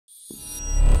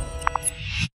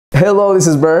Hello, this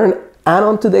is Bern, and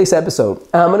on today's episode,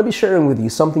 I'm going to be sharing with you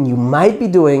something you might be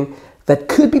doing that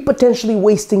could be potentially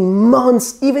wasting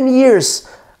months, even years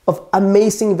of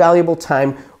amazing, valuable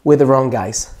time with the wrong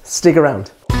guys. Stick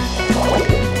around.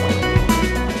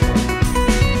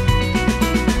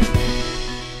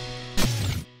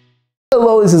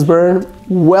 Hello, this is Bern.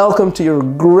 Welcome to your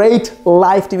great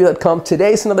LifeTV.com.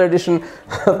 Today's another edition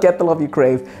of Get the Love You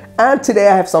Crave. And today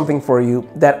I have something for you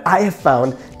that I have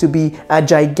found to be a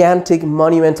gigantic,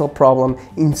 monumental problem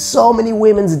in so many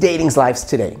women's dating lives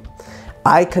today.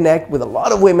 I connect with a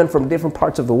lot of women from different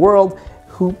parts of the world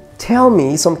who tell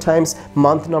me sometimes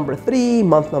month number 3,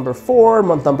 month number 4,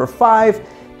 month number 5,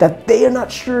 that they are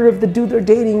not sure if the dude they're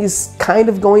dating is kind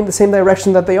of going the same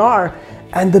direction that they are.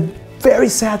 And the very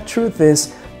sad truth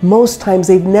is, most times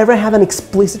they've never had an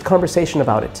explicit conversation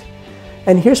about it.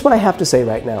 And here's what I have to say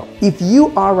right now. If you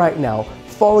are right now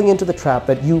falling into the trap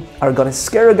that you are gonna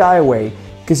scare a guy away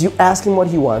because you ask him what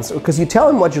he wants or because you tell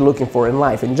him what you're looking for in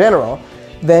life in general,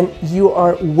 then you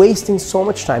are wasting so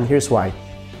much time. Here's why.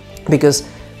 Because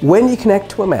when you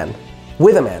connect to a man,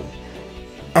 with a man,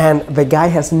 and the guy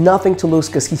has nothing to lose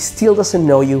because he still doesn't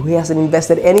know you, he hasn't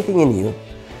invested anything in you,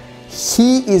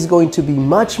 he is going to be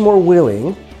much more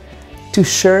willing to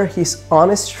share his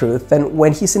honest truth than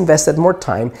when he's invested more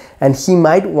time, and he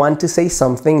might want to say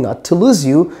something not to lose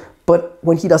you, but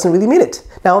when he doesn't really mean it.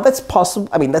 Now that's possible,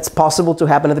 that's possible to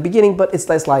happen at the beginning, but it's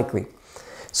less likely.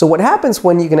 So what happens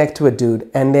when you connect to a dude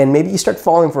and then maybe you start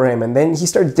falling for him and then he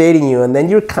starts dating you and then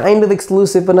you're kind of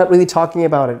exclusive but not really talking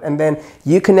about it, and then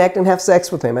you connect and have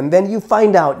sex with him, and then you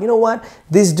find out, you know what,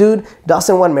 this dude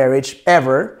doesn't want marriage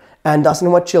ever and doesn't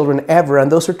want children ever,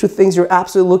 and those are two things you're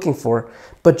absolutely looking for.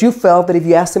 But you felt that if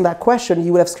you asked him that question,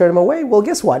 you would have scared him away. Well,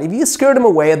 guess what? If you scared him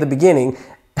away at the beginning,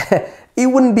 it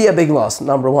wouldn't be a big loss,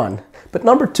 number one. But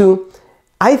number two,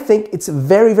 I think it's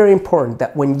very, very important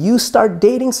that when you start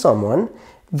dating someone,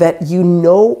 that you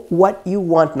know what you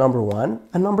want, number one,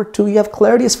 and number two, you have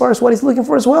clarity as far as what he's looking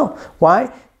for as well.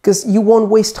 Why? Because you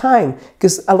won't waste time.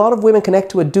 Because a lot of women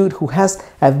connect to a dude who has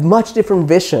a much different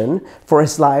vision for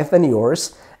his life than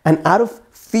yours, and out of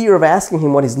fear of asking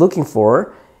him what he's looking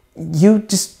for, you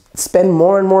just spend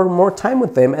more and more time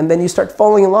with him, and then you start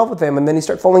falling in love with him, and then you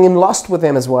start falling in lust with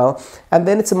him as well. And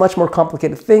then it's a much more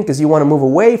complicated thing because you want to move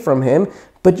away from him,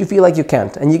 but you feel like you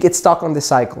can't, and you get stuck on this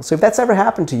cycle. So if that's ever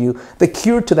happened to you, the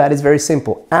cure to that is very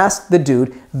simple. Ask the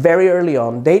dude very early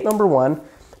on, date number 1,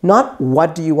 not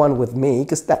what do you want with me,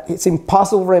 because it's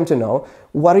impossible for him to know.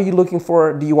 What are you looking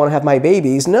for? Do you want to have my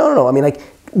babies? No.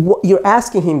 You're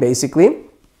asking him basically,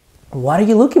 what are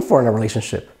you looking for in a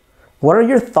relationship? What are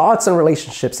your thoughts on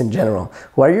relationships in general?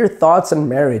 What are your thoughts on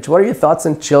marriage? What are your thoughts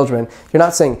on children? You're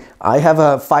not saying, I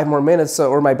have 5 more minutes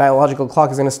or my biological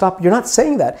clock is going to stop. You're not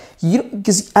saying that.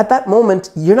 Because at that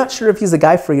moment, you're not sure if he's the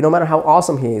guy for you, no matter how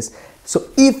awesome he is. So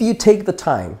if you take the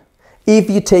time, if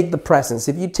you take the presence,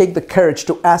 if you take the courage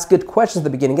to ask good questions at the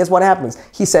beginning, guess what happens?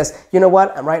 He says, you know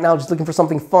what, I'm right now just looking for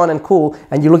something fun and cool,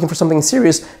 and you're looking for something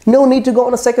serious. No need to go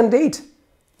on a second date.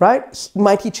 Right?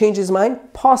 Might he change his mind?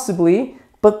 Possibly,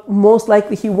 but most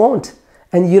likely he won't.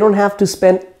 And you don't have to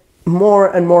spend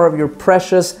more and more of your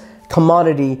precious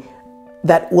commodity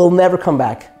that will never come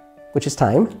back, which is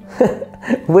time,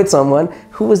 with someone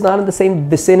who is not in the same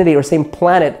vicinity or same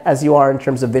planet as you are in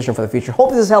terms of vision for the future. Hope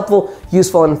this is helpful,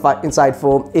 useful, and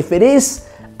insightful. If it is,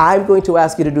 I'm going to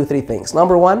ask you to do 3 things.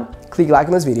 Number 1, click like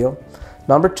on this video.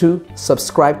 Number 2,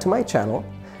 subscribe to my channel.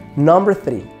 Number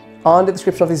 3, on the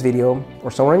description of this video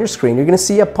or somewhere on your screen, you're going to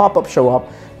see a pop-up show up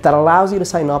that allows you to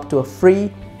sign up to a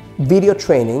free video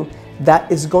training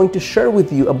that is going to share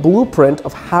with you a blueprint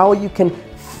of how you can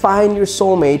find your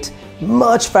soulmate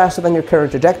much faster than your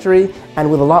current trajectory and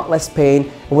with a lot less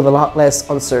pain and with a lot less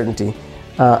uncertainty.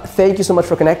 Thank you so much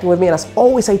for connecting with me, and as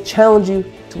always, I challenge you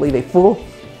to live a full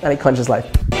and a conscious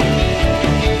life.